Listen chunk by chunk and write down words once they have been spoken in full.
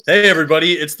Hey,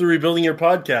 everybody, it's the Rebuilding Your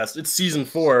Podcast. It's season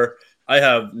 4. I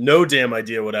have no damn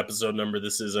idea what episode number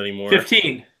this is anymore.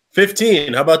 15.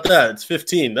 15. How about that? It's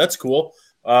 15. That's cool.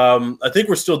 I think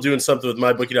we're still doing something with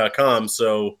mybookie.com.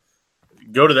 So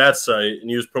go to that site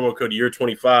and use promo code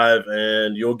year25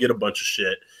 and you'll get a bunch of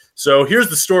shit. So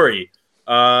here's the story.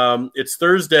 It's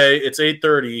Thursday. It's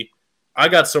 8:30. I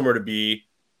got somewhere to be.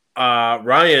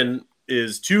 Ryan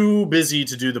is too busy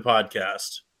to do the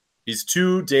podcast. He's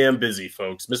too damn busy,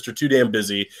 folks. Mr. Too Damn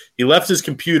Busy. He left his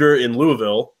computer in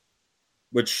Louisville,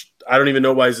 which I don't even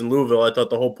know why he's in Louisville. I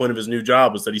thought the whole point of his new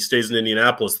job was that he stays in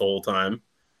Indianapolis the whole time.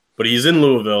 But he's in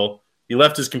Louisville. He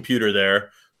left his computer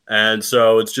there. And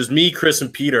so it's just me, Chris,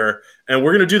 and Peter. And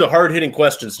we're going to do the hard-hitting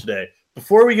questions today.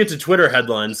 Before we get to Twitter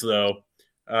headlines, though,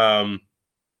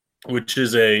 which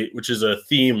is a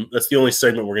theme. That's the only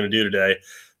segment we're going to do today.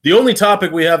 The only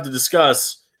topic we have to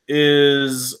discuss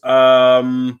is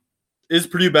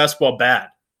Purdue basketball bad?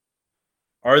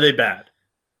 Are they bad?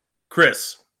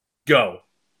 Chris, go.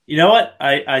 You know what?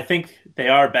 I think they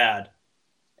are bad,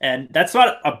 and that's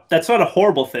not a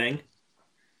horrible thing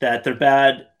that they're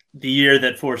bad. The year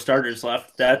that 4 starters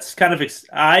left, that's kind of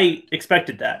I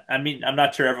expected that. I mean, I'm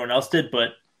not sure everyone else did,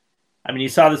 but I mean, you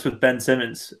saw this with Ben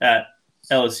Simmons at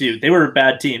LSU. They were a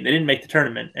bad team. They didn't make the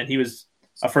tournament, and he was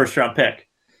a first-round pick.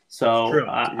 So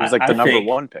he was like the number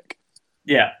 1 pick.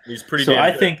 Yeah, he's pretty. So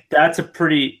I good. think that's a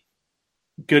pretty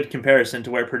good comparison to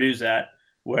where Purdue's at,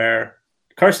 where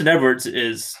Carson Edwards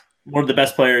is one of the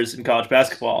best players in college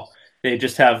basketball. They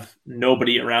just have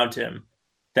nobody around him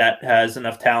that has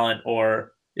enough talent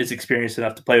or is experienced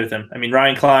enough to play with him. I mean,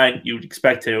 Ryan Klein, you would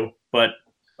expect to, but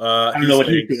I don't know what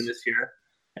he's doing this year.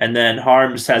 And then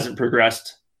Harms hasn't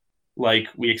progressed like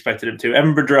we expected him to.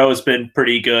 Evan Boudreau has been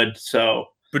pretty good. So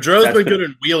Boudreau's been good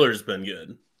and Wheeler's been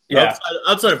good. Yeah.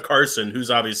 Outside of Carson,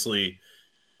 who's obviously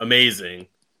amazing,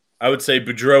 I would say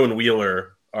Boudreau and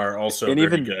Wheeler are also and very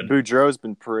even good. Boudreau's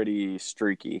been pretty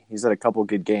streaky. He's had a couple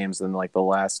good games, and like the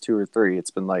last 2 or 3,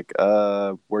 it's been like,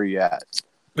 where are you at?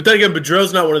 But then again,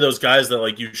 Boudreau's not one of those guys that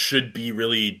like you should be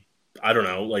really. I don't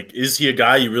know. Like, is he a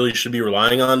guy you really should be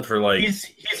relying on for like? He's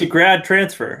a grad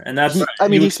transfer, and that's.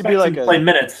 He should be like play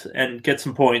minutes and get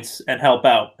some points and help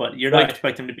out, but you're not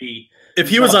expecting him to be. If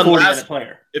he was on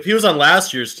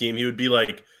last year's team, he would be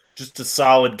like just a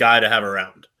solid guy to have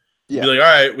around. Yeah. Be like, all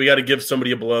right, we got to give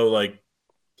somebody a blow. Like,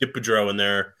 get Boudreau in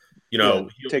there. You know,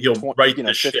 he'll write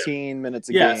 15 ship. minutes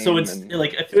a game. So it's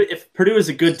like if Purdue is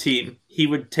a good team, he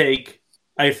would take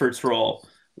Eifert's role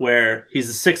where he's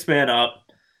a 6th man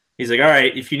up. He's like, all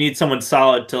right, if you need someone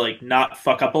solid to like not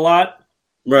fuck up a lot,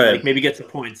 right? Like maybe get some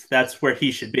points. That's where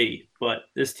he should be. But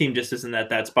this team just isn't at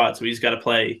that spot, so he's got to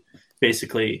play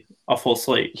basically a full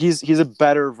slate. He's a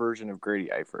better version of Grady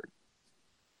Eifert.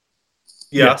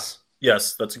 Yeah.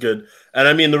 Yes, that's good. And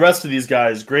I mean, the rest of these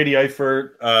guys, Grady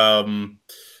Eifert,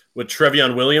 with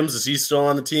Trevion Williams, is he still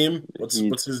on the team? What's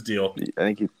his deal? I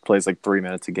think he plays like 3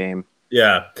 minutes a game.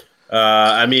 Yeah.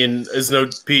 I mean,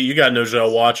 Pete, you got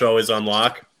Nojel Watch always on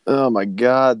lock. Oh my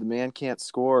God, the man can't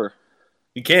score.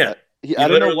 He can't. I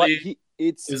don't know what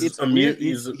it's immune.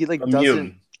 He like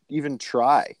doesn't even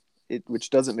try.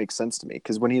 Which doesn't make sense to me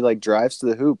because when he like drives to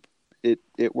the hoop, it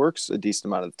works a decent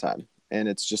amount of the time, and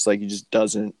it's just like he just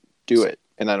doesn't do it,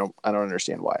 and I don't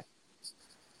understand why.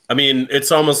 I mean,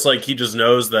 it's almost like he just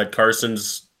knows that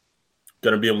Carson's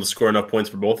going to be able to score enough points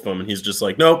for both of them, and he's just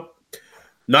like, nope,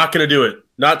 not going to do it,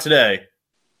 not today,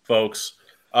 folks.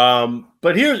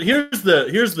 But here's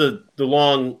the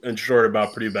long and short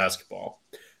about Purdue basketball.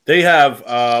 They have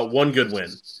one good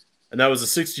win, and that was a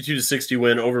 62-60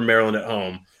 win over Maryland at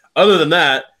home. Other than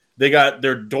that, they got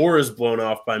their doors blown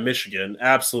off by Michigan,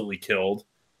 absolutely killed.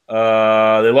 They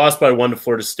lost by 1 to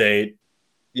Florida State,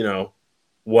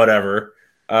 whatever.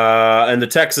 And the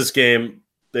Texas game,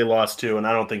 they lost to, and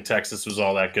I don't think Texas was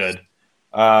all that good.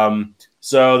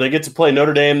 So they get to play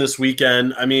Notre Dame this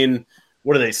weekend. I mean,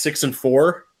 what are they,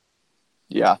 6-4?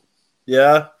 Yeah.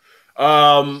 Yeah.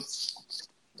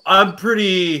 I'm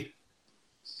pretty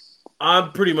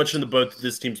much in the boat that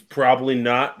this team's probably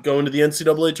not going to the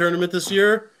NCAA tournament this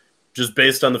year, just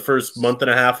based on the first month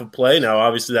and a half of play. Now,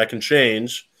 obviously, that can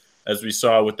change, as we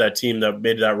saw with that team that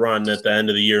made that run at the end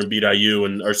of the year and beat IU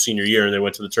in our senior year, and they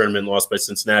went to the tournament and lost to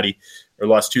Cincinnati.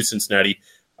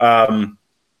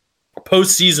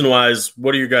 Postseason-wise,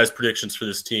 what are your guys' predictions for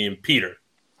this team? Peter,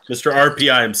 Mr.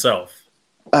 RPI himself.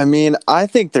 I mean, I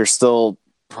think they're still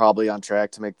probably on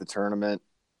track to make the tournament.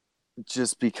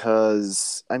 Just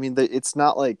because, I mean, it's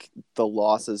not like the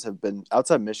losses have been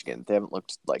outside Michigan. They haven't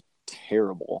looked like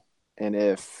terrible. And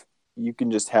if you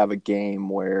can just have a game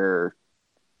where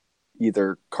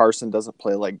either Carson doesn't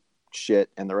play like shit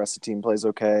and the rest of the team plays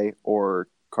okay, or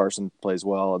Carson plays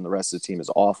well and the rest of the team is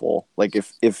awful. Like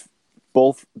if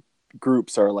both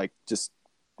groups are like just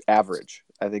average,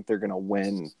 I think they're going to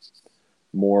win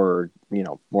more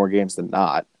games than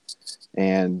not.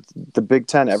 And the Big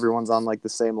Ten, everyone's on like the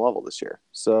same level this year.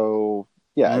 So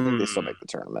yeah, I think they still make the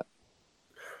tournament.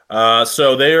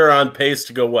 So they are on pace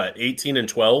to go what,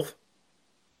 18-12?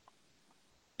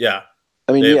 Yeah.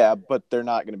 I mean, but they're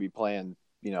not going to be playing,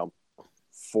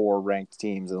 4 ranked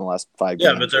teams in the last 5 games.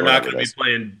 Yeah, but they're not going to be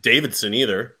playing Davidson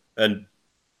either and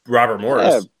Robert Morris.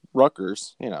 Yeah,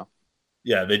 Rutgers,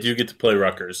 Yeah, they do get to play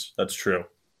Rutgers. That's true.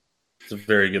 It's a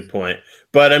very good point.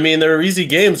 But, I mean, their easy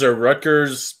games are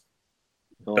Rutgers,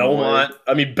 Belmont.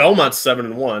 I mean, Belmont's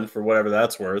 7-1 for whatever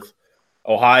that's worth.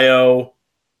 Ohio,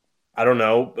 I don't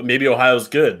know. But maybe Ohio's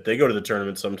good. They go to the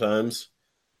tournament sometimes.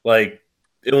 Like,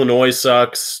 Illinois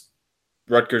sucks.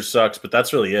 Rutgers sucks. But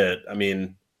that's really it. I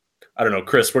mean, I don't know.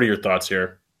 Chris, what are your thoughts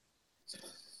here?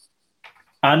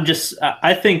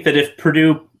 I think that if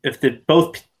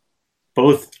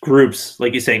both groups,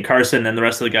 like you're saying, Carson and the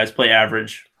rest of the guys play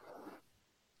average,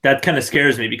 that kind of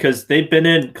scares me because they've been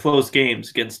in close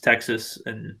games against Texas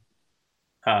and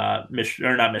not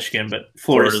Michigan, but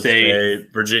Florida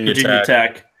State, Virginia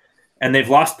Tech, and they've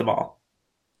lost them all.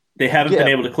 They haven't been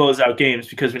able to close out games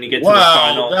because when you get to the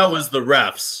final, that was the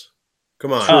refs.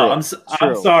 Come on. I'm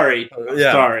sorry.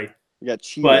 Sorry. You got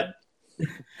cheated. But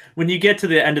when you get to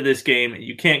the end of this game,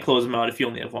 you can't close them out if you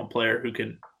only have one player who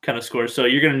can kind of score. So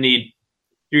you're gonna need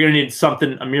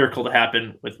a miracle to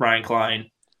happen with Ryan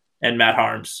Klein and Matt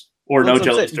Harms or no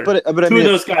Joe Lister. But I mean, two of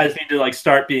those guys need to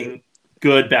start being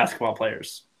good basketball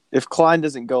players. If Klein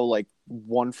doesn't go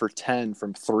 1 for 10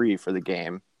 from 3 for the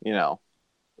game, I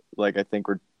think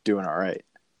we're doing all right.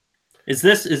 Is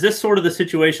this sort of the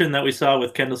situation that we saw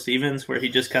with Kendall Stevens where he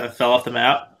just kind of fell off the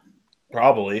map?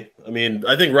 Probably. I mean,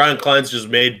 I think Ryan Klein's just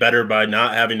made better by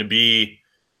not having to be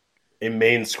a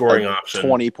main scoring option.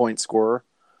 20-point scorer.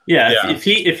 Yeah. If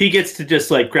he gets to just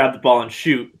grab the ball and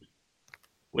shoot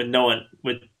with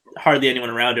hardly anyone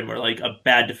around him or a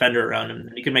bad defender around him,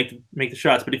 then he can make the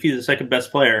shots. But if he's the second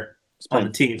best player on the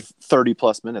team,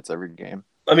 30+ minutes every game.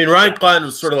 I mean, Ryan Klein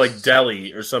was sort of like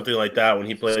Delly or something like that when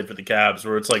he played for the Cavs,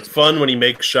 where it's fun when he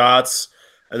makes shots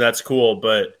and that's cool,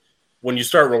 but when you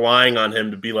start relying on him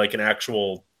to be an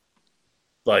actual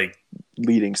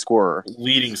leading scorer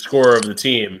of the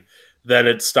team, then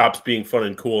it stops being fun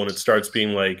and cool and it starts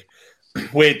being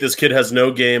wait, this kid has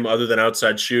no game other than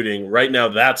outside shooting. Right now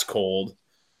that's cold.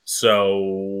 So,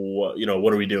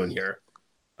 what are we doing here?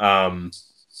 I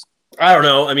don't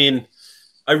know. I mean,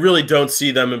 I really don't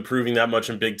see them improving that much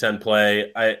in Big Ten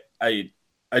play. I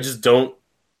just don't.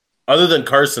 Other than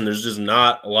Carson, there's just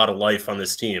not a lot of life on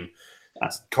this team.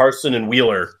 Carson and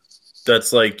Wheeler,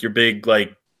 that's your big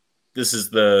this is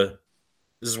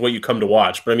what you come to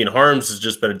watch. But I mean, Harms has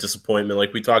just been a disappointment.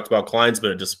 Like we talked about, Klein's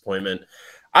been a disappointment.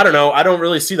 I don't know. I don't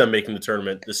really see them making the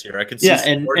tournament this year. I could see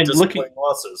some more disappointing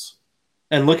losses.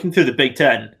 And looking through the Big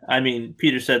Ten, I mean,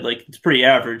 Peter said it's pretty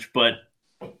average, but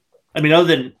I mean, other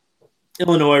than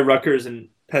Illinois, Rutgers, and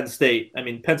Penn State, I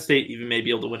mean, Penn State even may be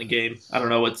able to win a game. I don't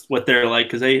know what they're like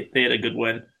because they had a good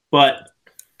win, but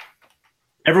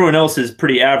everyone else is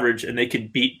pretty average, and they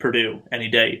could beat Purdue any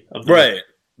day of the right.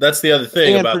 That's the other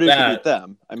thing about Purdue that. Can beat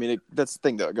them. I mean, that's the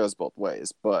thing that goes both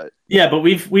ways. But yeah, but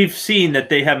we've seen that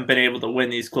they haven't been able to win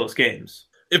these close games.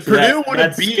 If Purdue would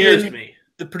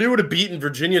have beaten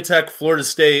Virginia Tech, Florida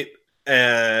State,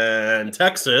 and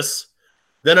Texas,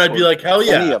 then I'd be hell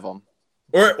yeah, any of them,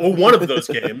 or one of those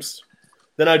games.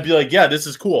 Then I'd be yeah, this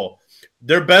is cool.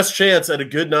 Their best chance at a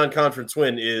good non-conference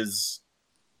win is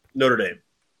Notre Dame.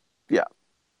 Yeah.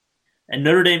 And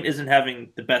Notre Dame isn't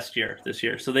having the best year this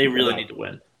year, so they really need to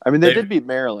win. I mean, they did beat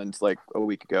Maryland a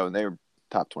week ago, and they were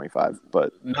top 25.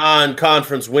 But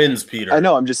non-conference wins, Peter. I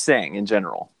know. I'm just saying in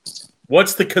general.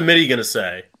 What's the committee going to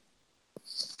say?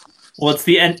 Well, it's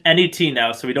the NET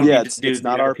now, so we don't need to do it's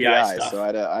not the RPI stuff. So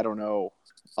I don't know.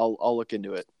 I'll look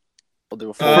into it. I'll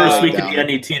do a full first week of breakdown.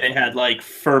 the NET, they had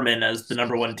Furman as the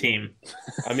number 1 team.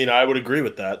 I mean, I would agree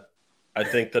with that. I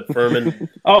think that Furman.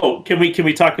 Oh, can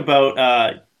we talk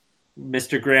about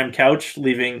Mr. Graham Couch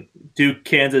leaving Duke,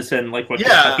 Kansas, and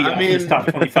Kentucky top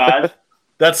 25?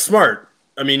 That's smart.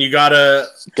 I mean, you gotta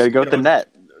go with the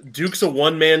net. Duke's a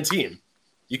one-man team.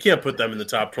 You can't put them in the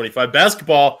top 25.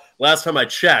 Basketball, last time I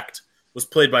checked, was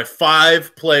played by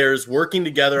 5 players working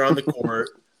together on the court.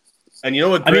 And you know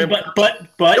what? Graham,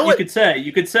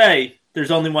 you could say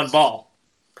there's only one ball.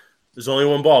 There's only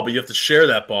one ball, but you have to share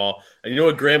that ball. And you know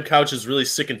what Graham Couch is really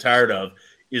sick and tired of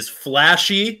is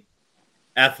flashy,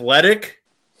 athletic,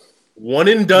 one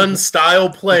and done style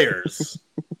players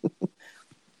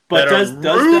but that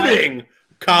are rooting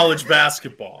college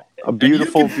basketball. A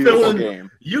beautiful, beautiful game.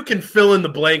 game. You can fill in the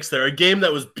blanks there. A game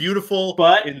that was beautiful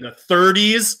But in the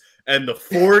 30s and the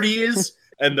 40s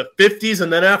and the 50s,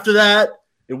 and then after that,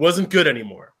 it wasn't good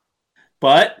anymore.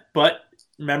 But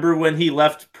remember when he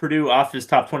left Purdue off his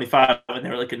top 25 and they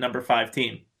were like a number 5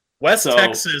 team? West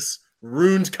Texas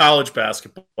ruined college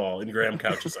basketball in Graham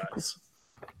Couch's eyes.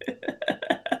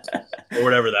 Or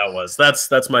whatever that was.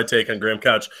 That's my take on Graham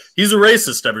Couch. He's a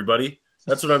racist, everybody.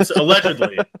 That's what I'm saying.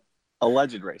 Allegedly.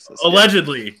 Alleged racist.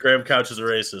 Allegedly, yeah. Graham Couch is a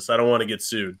racist. I don't want to get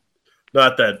sued.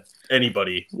 Not that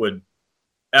anybody would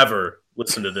ever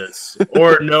listen to this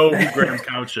or know who Graham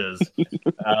Couch is.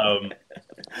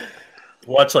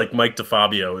 Watch like Mike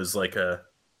DeFabio is like a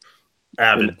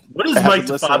avid. What is Mike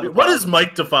DeFabio? What is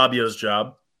Mike DeFabio's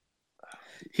job?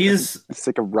 He's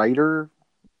like a writer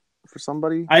for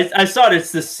somebody. I saw it.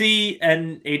 It's the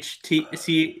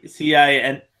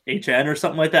CNHN or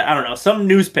something like that. I don't know. Some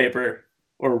newspaper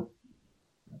or.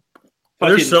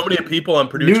 There's so many people on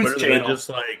Purdue Twitter that just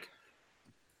like.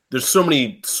 There's so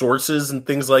many sources and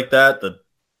things like that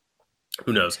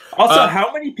who knows. Also,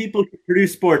 how many people can Purdue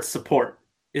sports support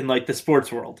in like the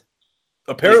sports world?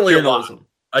 Apparently, a lot.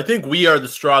 I think we are the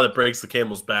straw that breaks the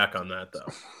camel's back on that,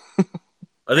 though.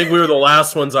 I think we were the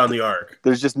last ones on the ark.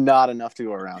 There's just not enough to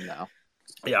go around now.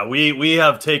 Yeah, we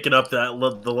have taken up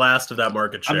the last of that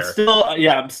market share.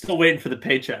 I'm still waiting for the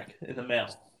paycheck in the mail.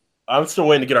 I'm still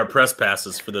waiting to get our press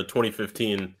passes for the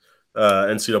 2015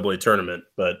 NCAA tournament,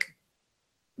 but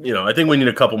I think we need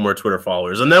a couple more Twitter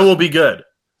followers, and then we'll be good.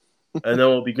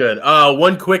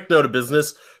 One quick note of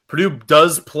business: Purdue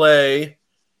does play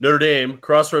Notre Dame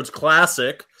Crossroads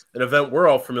Classic, an event we're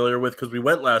all familiar with because we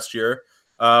went last year.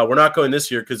 We're not going this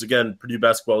year because, again, Purdue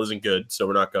basketball isn't good, so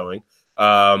we're not going.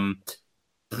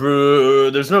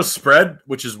 There's no spread,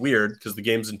 which is weird because the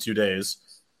game's in 2 days.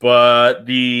 But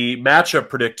the matchup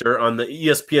predictor on the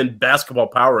ESPN Basketball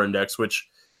Power Index, which,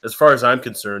 as far as I'm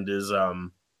concerned, is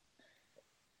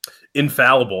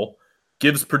infallible,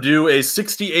 gives Purdue a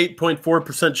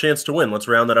 68.4% chance to win. Let's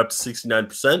round that up to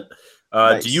 69%.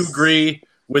 Nice. Do you agree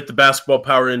with the Basketball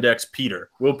Power Index, Peter?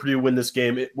 Will Purdue win this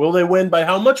game? Will they win? By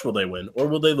how much will they win? Or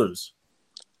will they lose?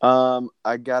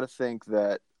 I got to think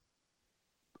that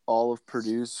all of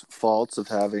Purdue's faults of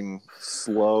having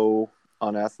slow,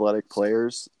 unathletic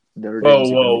players, Notre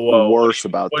Dame's worse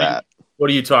about that. What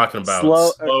are you talking about?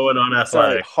 Slow and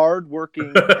unathletic.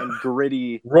 Hardworking and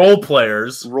gritty role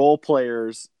players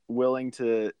willing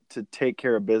to take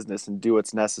care of business and do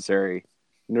what's necessary.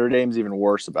 Notre Dame's even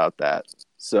worse about that.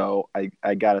 So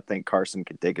I got to think Carson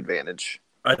can take advantage.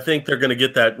 I think they're going to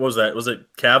get that. What was that? Was it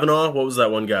Kavanaugh? What was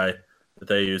that one guy that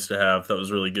they used to have that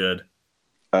was really good?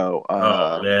 Oh,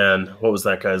 man. What was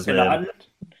that guy's name?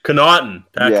 Connaughton.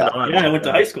 Pat Connaughton. Yeah, I went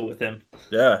to high school with him.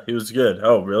 Yeah, he was good.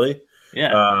 Oh, really?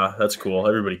 Yeah. That's cool.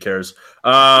 Everybody cares.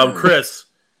 Chris,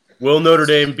 will Notre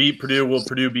Dame beat Purdue? Will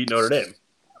Purdue beat Notre Dame?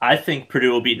 I think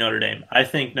Purdue will beat Notre Dame. I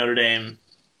think Notre Dame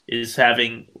is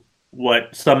having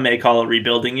what some may call a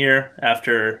rebuilding year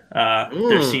after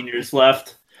their seniors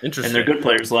left and their good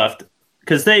players left.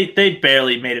 Because they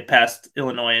barely made it past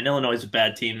Illinois, and Illinois is a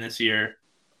bad team this year.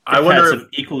 I wonder had some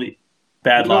equally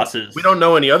bad losses. We don't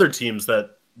know any other teams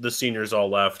that the seniors all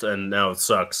left and now it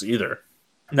sucks either.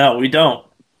 No, we don't.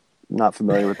 Not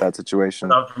familiar with that situation.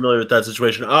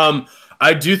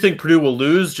 I do think Purdue will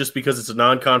lose just because it's a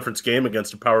non-conference game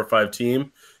against a Power 5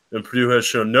 team, and Purdue has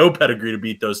shown no pedigree to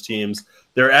beat those teams.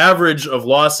 Their average of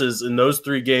losses in those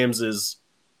 3 games is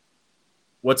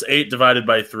what's 8 divided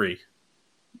by 3,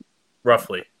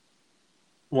 roughly.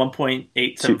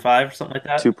 1.875 or something like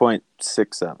that.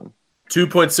 2.67.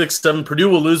 2.67. Purdue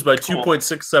will lose by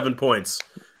 2.67 points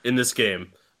in this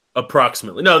game.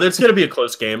 Approximately. No, it's going to be a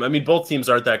close game. I mean, both teams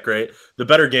aren't that great. The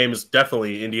better game is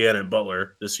definitely Indiana and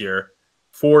Butler this year,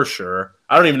 for sure.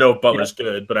 I don't even know if Butler's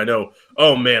good, but I know,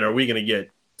 oh, man, are we going to get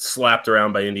slapped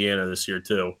around by Indiana this year,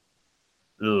 too?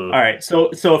 Ugh. All right, so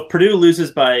if Purdue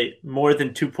loses by more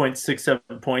than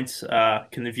 2.67 points,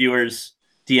 can the viewers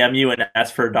DM you and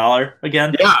ask for $1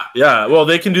 again? Yeah. Well,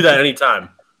 they can do that anytime.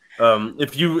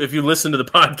 If you listen to the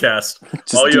podcast,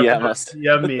 just all you have to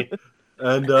DM me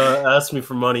and ask me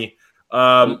for money.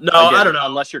 No, again, I don't know.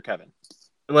 Unless you're Kevin.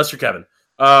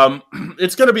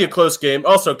 It's going to be a close game.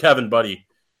 Also, Kevin, buddy,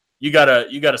 you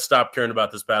gotta stop caring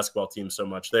about this basketball team so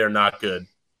much. They are not good.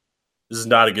 This is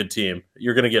not a good team.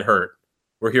 You're going to get hurt.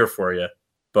 We're here for you,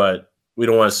 but we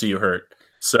don't want to see you hurt.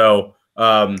 So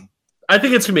I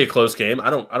think it's going to be a close game.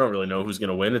 I don't really know who's going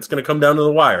to win. It's going to come down to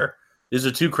the wire. These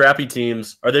are 2 crappy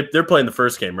teams. They're playing the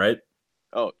first game, right?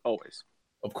 Oh, always.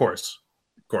 Of course.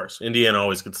 Indiana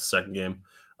always gets the second game.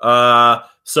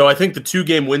 So I think the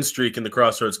 2-game win streak in the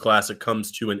Crossroads Classic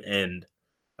comes to an end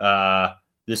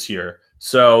this year.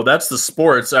 So that's the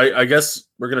sports. I guess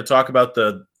we're going to talk about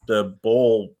the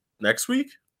bowl next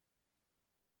week.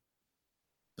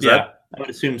 I would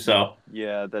assume so.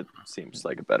 Yeah, that seems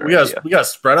like a better we idea. got a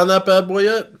spread on that bad boy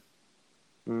yet?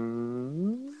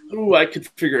 Ooh, I could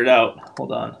figure it out.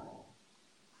 Hold on.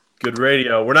 Good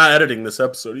radio. We're not editing this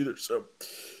episode either, so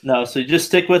No, so just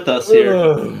stick with us here.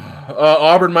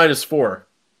 Auburn -4.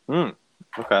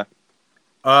 Okay.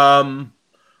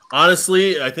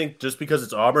 Honestly, I think just because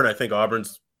it's Auburn, I think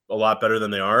Auburn's a lot better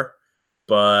than they are.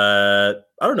 But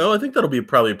I don't know. I think that'll be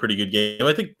probably a pretty good game.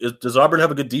 I think does Auburn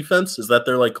have a good defense? Is that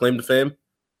their claim to fame?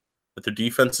 That their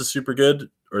defense is super good,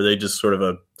 or are they just sort of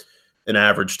an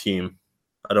average team?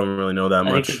 I don't really know that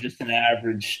much. I think they're just an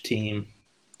average team.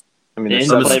 I mean, They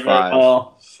they're didn't play very 7-5,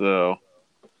 well. so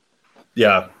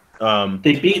Yeah.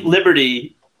 They beat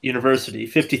Liberty University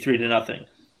 53-0.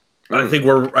 I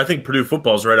think Purdue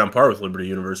football is right on par with Liberty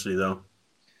University, though.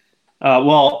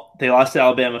 Well, they lost to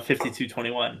Alabama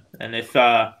 52-21, and if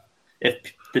the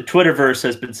Twitterverse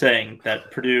has been saying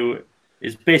that Purdue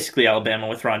is basically Alabama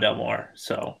with Rondale Moore,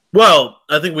 so Well,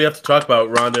 I think we have to talk about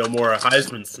Rondale Moore, a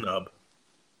Heisman snub.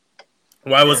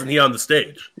 Why wasn't he on the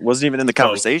stage? wasn't even in the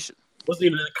conversation. Wasn't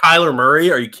even Kyler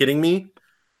Murray? Are you kidding me?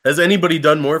 Has anybody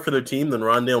done more for their team than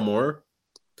Rondale Moore?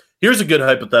 Here's a good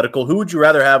hypothetical. Who would you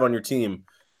rather have on your team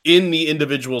in the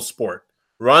individual sport?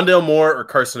 Rondale Moore or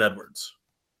Carson Edwards?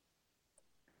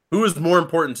 Who is more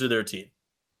important to their team?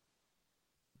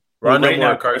 Rondale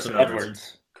Moore or Carson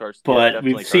Edwards? But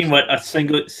we've seen what a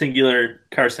singular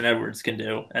Carson Edwards can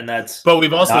do, and that's. But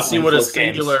we've also not seen win what a close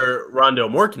games. singular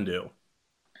Rondale Moore can do,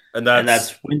 and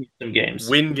that's win some games.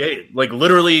 Win game,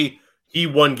 literally, he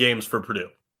won games for Purdue.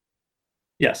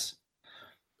 Yes.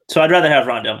 So I'd rather have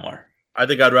Rondale Moore. I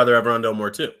think I'd rather have Rondale Moore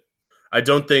too. I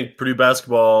don't think Purdue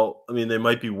basketball. I mean, they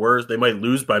might be worse. They might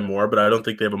lose by more, but I don't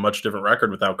think they have a much different record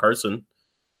without Carson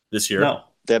this year. No,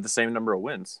 They have the same number of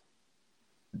wins.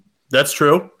 That's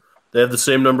true. They have the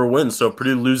same number of wins. So if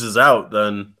Purdue loses out,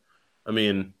 then I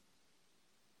mean,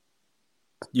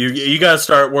 you got to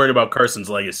start worrying about Carson's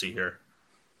legacy here.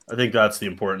 I think that's the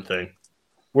important thing.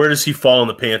 Where does he fall in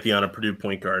the pantheon of Purdue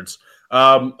point guards?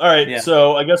 All right, Yeah.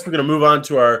 So I guess we're going to move on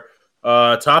to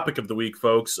our topic of the week,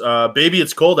 folks. Baby,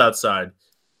 It's Cold Outside.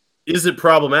 Is it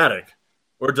problematic,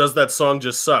 or does that song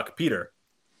just suck, Peter?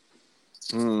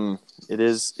 It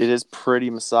is pretty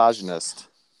misogynist.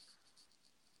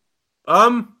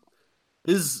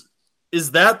 Is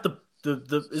that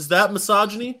is that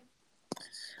misogyny?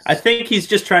 I think he's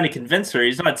just trying to convince her.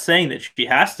 He's not saying that she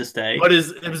has to stay. But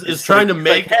is trying to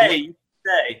make hey, you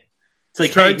stay. It's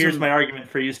like, hey, here's my argument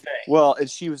for you staying. Well, and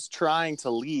she was trying to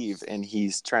leave, and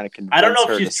he's trying to convince her. I don't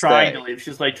know if she's trying stay. to leave.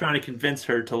 She's trying to convince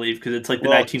her to leave because it's like the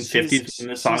Well, 1950s when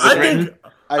the song was I written. think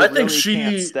I think she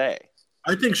can't stay.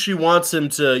 I think she wants him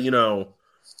to,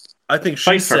 I think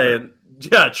Fight she's for her. saying,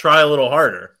 yeah, try a little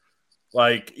harder.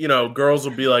 Like, girls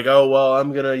will be like, oh, well,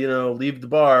 I'm going to, leave the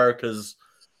bar because,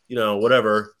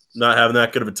 whatever, not having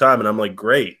that good of a time. And I'm like,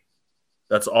 great.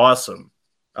 That's awesome.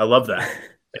 I love that.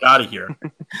 Get out of here.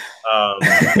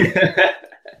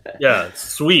 Yeah,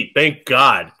 sweet. Thank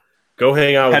God. Go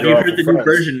hang out with Have you your heard the awful new friends.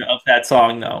 version of that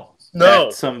song though? No.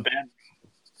 That some band.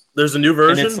 There's a new And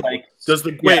version? it's like, Does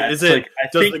the yeah, is it's it like, I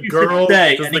does think the you girl should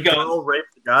stay. does And the he goes, girl rape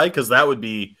the guy? Because that would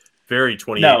be very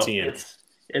no, 2018.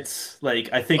 it's like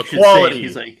I think she's Equality. saying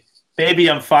he's like, baby,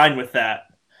 I'm fine with that.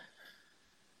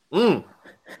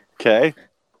 Okay.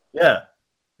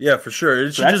 Yeah, for sure.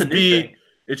 It So should that's a just new be thing.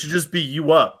 it should just be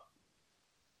you up.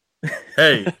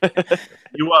 Hey,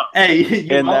 you up? Hey,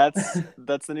 you And up?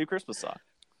 that's the new Christmas song.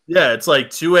 Yeah, it's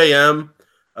like 2 a.m.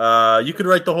 You could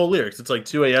write the whole lyrics. It's like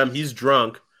 2 a.m. He's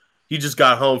drunk. He just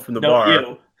got home from the no, bar.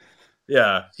 you.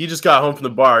 Yeah, he just got home from the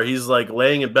bar. He's like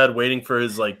laying in bed waiting for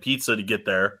his pizza to get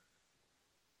there.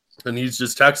 And he's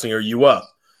just texting her, "You up?"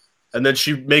 And then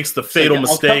she makes the fatal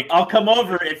mistake. I'll come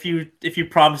over if you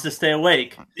promise to stay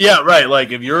awake. Yeah, right.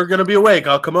 Like if you're gonna be awake,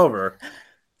 I'll come over.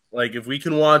 Like if we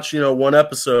can watch, one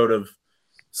episode of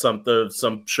some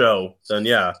show, then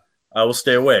yeah, I will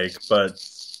stay awake. But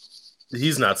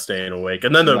he's not staying awake.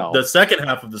 And then the second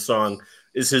half of the song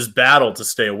is his battle to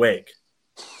stay awake.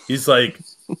 He's like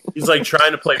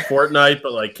trying to play Fortnite,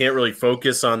 but can't really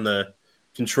focus on the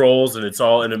controls, and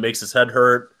it makes his head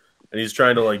hurt. And he's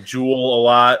trying to Juul a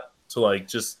lot to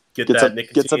just get that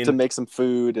nicotine. Gets up to make some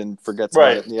food and forgets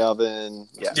Right. about it in the oven.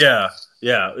 Yeah.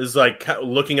 Yeah. It's like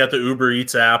looking at the Uber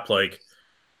Eats app,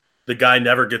 the guy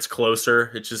never gets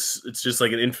closer. It's just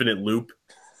like an infinite loop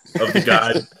of the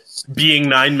guy being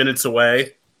 9 minutes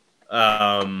away.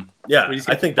 Yeah, When he's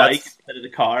got I think the bike that's instead of the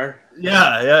car.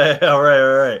 yeah,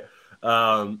 right.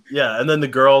 Yeah, and then the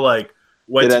girl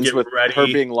went It to ends get with ready. her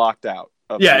being locked out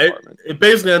of the Yeah, apartment. it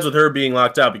basically ends with her being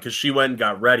locked out because she went and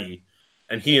got ready,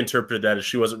 and he interpreted that as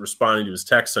she wasn't responding to his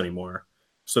texts anymore.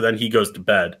 So then he goes to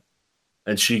bed,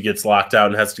 and she gets locked out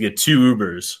and has to get 2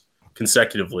 Ubers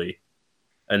consecutively,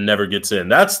 and never gets in.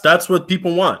 That's what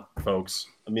people want, folks.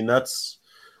 I mean, that's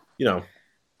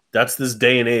this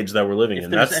day and age that we're living If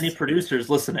in. there's That's any producers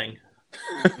listening,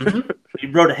 Mhm. we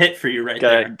wrote a hit for you right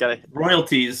there. Gotta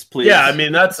Royalties, please. Yeah, I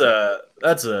mean that's a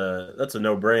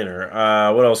no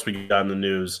brainer. What else we got in the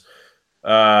news?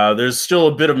 There's still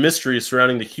a bit of mystery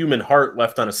surrounding the human heart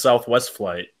left on a Southwest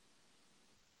flight,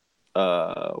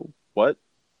 what?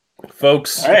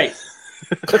 folks. All right.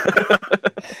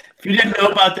 If you didn't know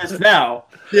about this now,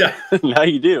 Yeah, Now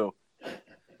you do.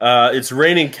 it's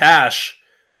raining cash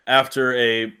after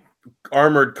a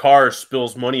armored car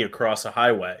spills money across a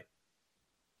highway.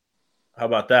 How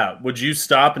about that? Would you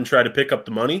stop and try to pick up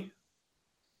the money?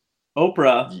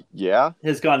 Oprah Yeah.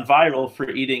 has gone viral for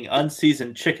eating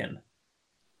unseasoned chicken.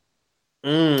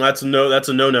 That's a no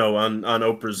on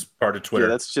Oprah's part of Yeah, Twitter.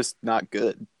 that's just not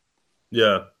good.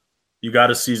 Yeah, you got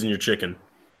to season your chicken.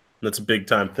 That's a big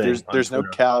time thing. There's no Twitter.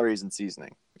 calories in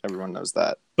seasoning. Everyone knows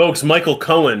that. Folks, Michael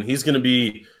Cohen, he's going to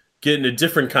be getting a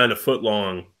different kind of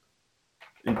footlong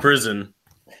in prison.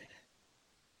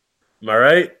 Am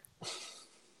I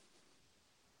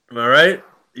right?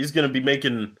 He's going to be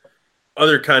making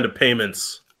other kind of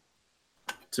payments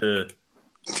to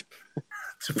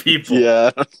people.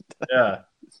 Yeah. Yeah.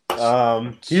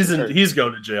 He's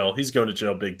going to jail. He's going to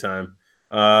jail big time.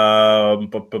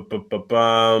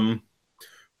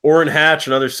 Orrin Hatch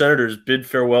and other senators bid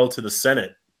farewell to the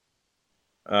Senate.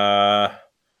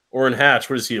 Orrin Hatch,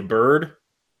 what is he, a bird?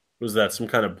 What is that? Some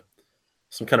kind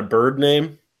of bird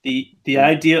name? The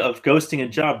idea of ghosting a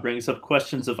job brings up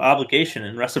questions of obligation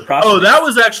and reciprocity. Oh, that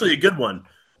was actually a good one.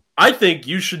 I think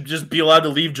you should just be allowed to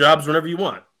leave jobs whenever you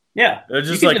want. Yeah. It's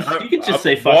just you can just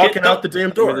say fuck walking it. out the damn I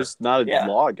mean, door. there's not a Yeah.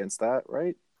 law against that,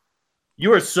 right?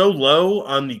 You are so low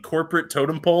on the corporate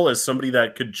totem pole as somebody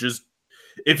that could just,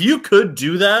 if you could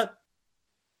do that,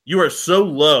 you are so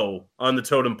low on the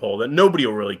totem pole that nobody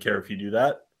will really care if you do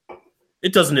that.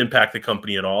 It doesn't impact the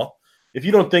company at all. If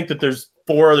you don't think that there's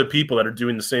 4 other people that are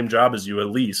doing the same job as you, at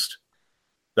least,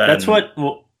 then That's what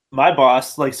my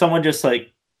boss, like someone just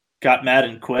like got mad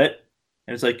and quit.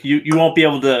 And it's like, you won't be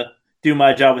able to do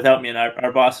my job without me. And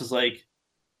our boss is like,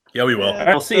 Yeah, we will. all right,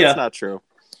 we'll see ya. That's not true.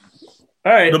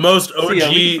 All right. The most See ya. We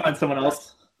can OG, find someone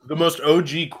else. the most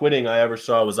OG quitting I ever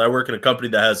saw was I work in a company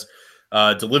that has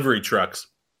delivery trucks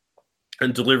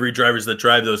and delivery drivers that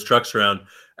drive those trucks around.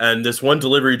 And this one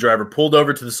delivery driver pulled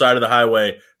over to the side of the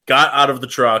highway, got out of the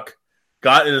truck,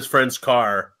 got in his friend's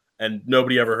car, and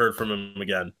nobody ever heard from him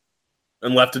again,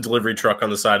 and left a delivery truck on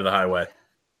the side of the highway,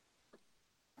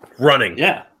 running.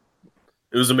 Yeah.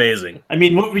 It was amazing. I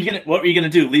mean, what were you gonna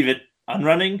do? Leave it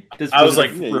unrunning? I was it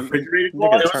like, a refrigerated you're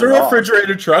gonna It clause? was turn a it off.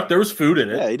 refrigerated truck. There was food in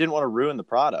it. Yeah, he didn't want to ruin the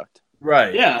product.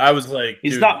 Right. Yeah. I was like,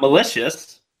 He's dude, not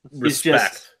malicious.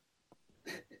 respect.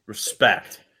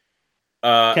 Respect.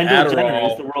 Kendall Jenner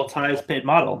Adderall. is the world's highest paid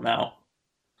model now.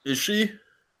 Is she?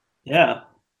 Yeah.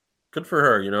 Good for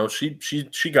her. You know, she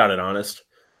got it honest.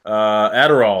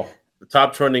 Adderall, the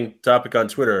top trending topic on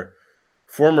Twitter.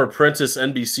 Former Apprentice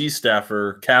NBC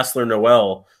staffer Castler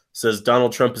Noel says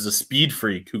Donald Trump is a speed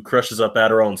freak who crushes up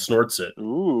Adderall and snorts it.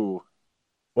 Ooh.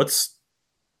 What's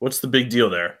the big deal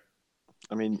there?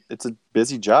 I mean, it's a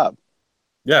busy job.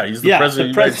 Yeah, he's the Yeah, president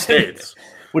of the the United president. States.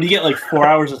 What do you get, like 4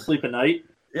 hours of sleep a night?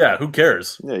 Yeah, who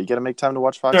cares? Yeah, you got to make time to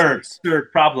watch Fox Sure, News. sure,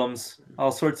 problems.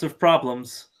 All sorts of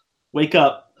problems. Wake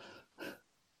up.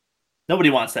 Nobody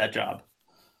wants that job.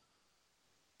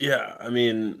 Yeah, I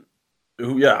mean, I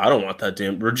don't want that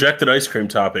damn rejected ice cream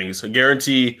toppings. I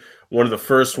guarantee one of the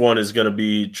first one is going to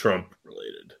be Trump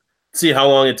related. See how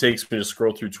long it takes me to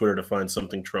scroll through Twitter to find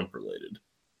something Trump related.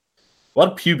 A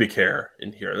lot of pubic hair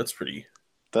in here. That's pretty.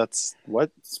 That's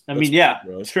what? I mean, yeah,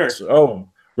 gross. sure. Oh,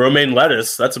 romaine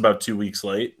lettuce. That's about 2 weeks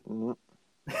late. Mm,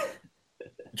 You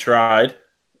tried.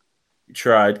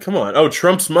 Come on. Oh,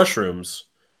 Trump's mushrooms.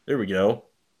 There we go.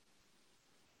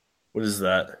 What is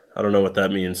that? I don't know what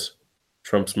that means.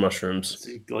 Trump's mushrooms. Is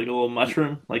he like a little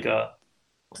mushroom, like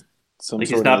Some he's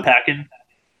sort not of. packing.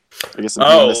 I guess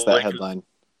I Oh, missed that like headline.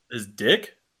 His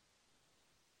dick?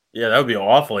 Yeah, that would be an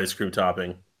awful ice cream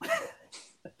topping.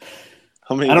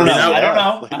 How many? I don't know. days do you I don't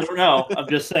have? know. I don't know. I'm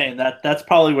just saying that's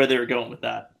probably where they were going with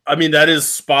that. I mean, that is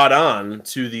spot on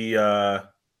to the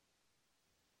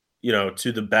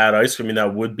to the bad ice cream. I mean,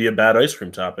 that would be a bad ice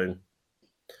cream topping.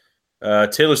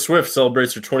 Taylor Swift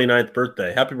celebrates her 29th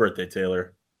birthday. Happy birthday,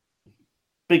 Taylor.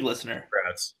 Big listener.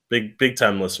 Congrats. Big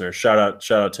time listener. Shout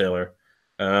out Taylor.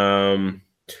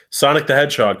 Sonic the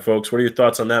Hedgehog, folks. What are your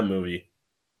thoughts on that movie?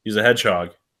 He's a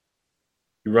hedgehog.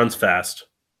 He runs fast.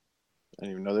 I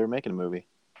didn't even know they were making a movie.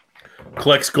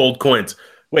 Collects gold coins.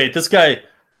 Wait, this guy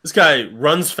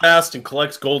runs fast and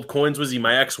collects gold coins. Was he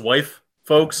my ex-wife,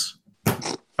 folks?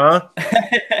 Huh?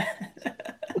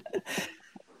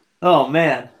 Oh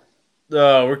man.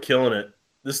 Oh, we're killing it.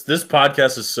 This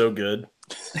podcast is so good.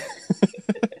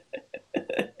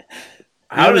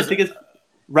 How does I think it's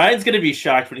Ryan's gonna be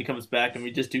shocked when he comes back and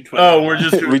we just do Twitter. Oh, we're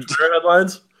just doing Twitter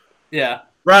headlines? Yeah.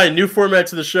 Ryan, new format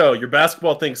to the show. Your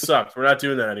basketball thing sucks. We're not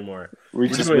doing that anymore. We're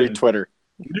just doing Twitter.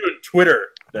 We're doing Twitter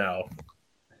now.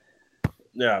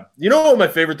 Yeah. You know what my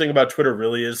favorite thing about Twitter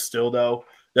really is still, though?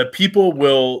 That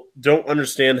people don't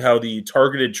understand how the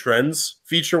targeted trends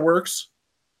feature works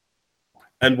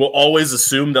and will always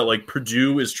assume that, like,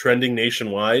 Purdue is trending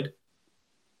nationwide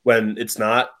when it's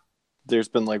not. There's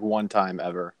been, like, one time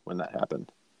ever when that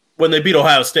happened. When they beat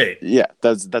Ohio State. Yeah,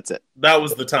 that's it. That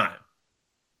was the time.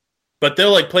 But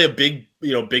they'll like play a big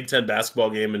Ten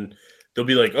basketball game and they'll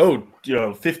be like,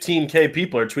 15K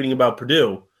people are tweeting about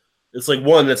Purdue. It's like,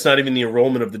 one, that's not even the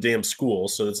enrollment of the damn school,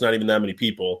 so that's not even that many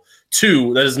people.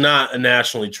 Two, that is not a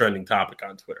nationally trending topic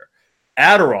on Twitter.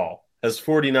 Adderall has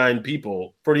 49,000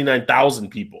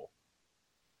 people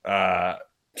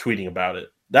tweeting about it.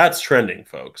 That's trending,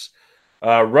 folks.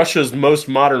 Russia's most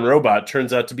modern robot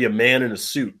turns out to be a man in a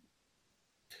suit.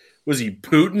 Was he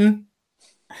Putin?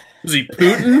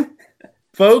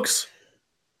 Folks,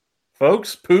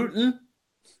 Putin.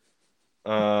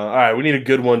 All right, we need a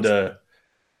good one to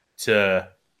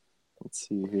let's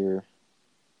see here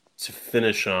to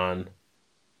finish on.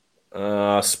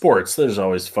 Sports. There's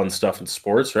always fun stuff in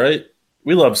sports, right?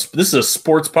 We love. This is a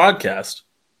sports podcast.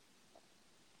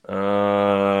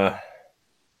 Bunch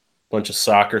of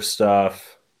soccer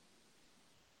stuff.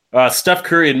 Steph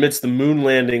Curry admits the moon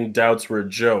landing doubts were a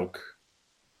joke.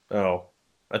 Oh.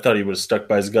 I thought he would have stuck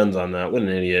by his guns on that. What an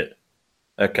idiot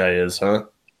that guy is, huh? I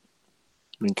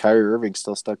mean, Kyrie Irving's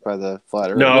still stuck by the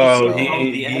flat earth. No, what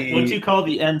do you call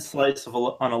the end slice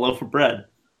on a loaf of bread?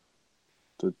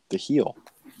 The heel.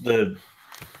 The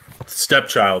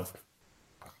stepchild.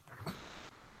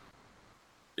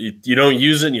 You don't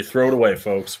use it and you throw it away,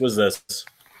 folks. What is this?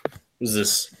 What is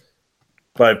this?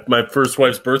 By my first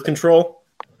wife's birth control?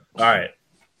 All right.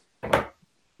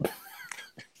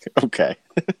 Okay.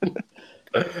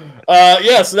 So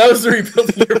that was the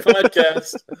Rebuilding Your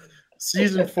Podcast,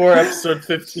 Season 4, Episode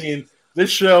 15. This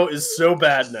show is so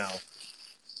bad now.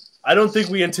 I don't think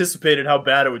we anticipated how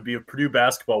bad it would be if Purdue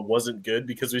basketball wasn't good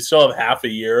because we still have half a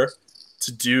year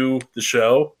to do the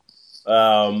show.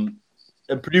 And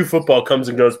Purdue football comes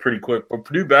and goes pretty quick. But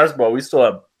Purdue basketball, we still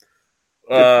have...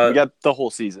 we got the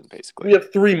whole season, basically. We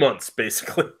have 3 months,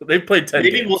 basically. They played 10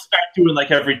 games. Maybe we'll start doing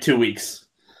like every 2 weeks.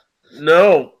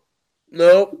 No.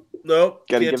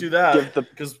 Can't do that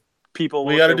because people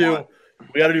we got to do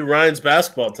Ryan's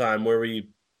basketball time where we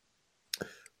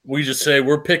just say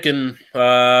we're picking.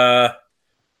 I'll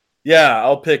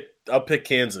pick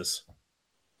Kansas.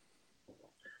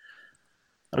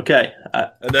 Okay,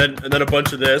 and then a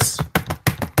bunch of this,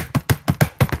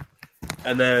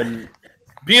 and then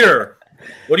Peter,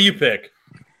 what do you pick?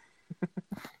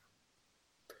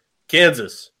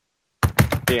 Kansas.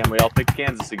 Damn, we all picked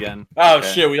Kansas again. Oh,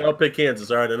 okay. Shit, we all picked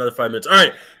Kansas. All right, another 5 minutes. All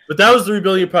right, but that was the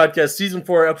Rebuilding Podcast, Season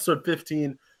 4, Episode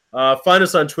 15. Find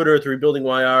us on Twitter at The Rebuilding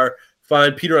YR.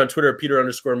 Find Peter on Twitter at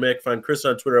Peter_Mick. Find Chris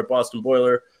on Twitter at Boston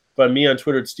Boiler. Find me on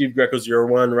Twitter at Steve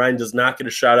Greco01. Ryan does not get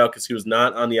a shout-out because he was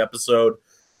not on the episode.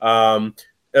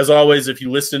 As always, if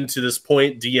you listen to this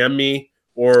point, DM me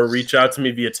or reach out to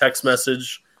me via text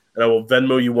message, and I will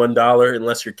Venmo you $1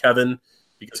 unless you're Kevin,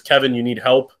 because, Kevin, you need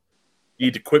help. You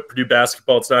need to quit Purdue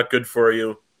basketball. It's not good for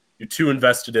you. You're too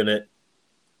invested in it.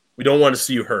 We don't want to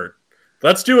see you hurt.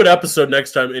 Let's do an episode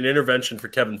next time, an intervention for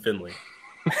Kevin Finley.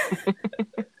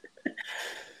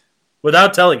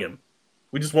 Without telling him.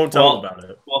 We just won't tell him about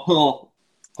it. Well,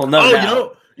 he'll know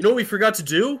now. You know what we forgot to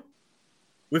do?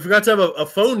 We forgot to have a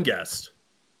phone guest.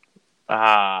 We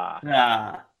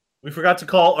forgot to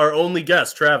call our only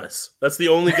guest, Travis. That's the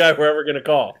only guy we're ever going to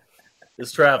call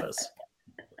is Travis.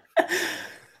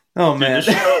 Oh, man.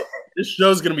 Dude, this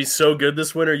show's going to be so good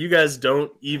this winter. You guys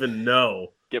don't even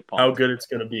know how good it's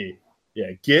going to be.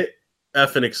 Yeah, get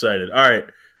effing excited. All right.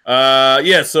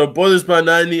 So Boilers by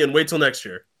 90 and wait till next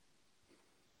year.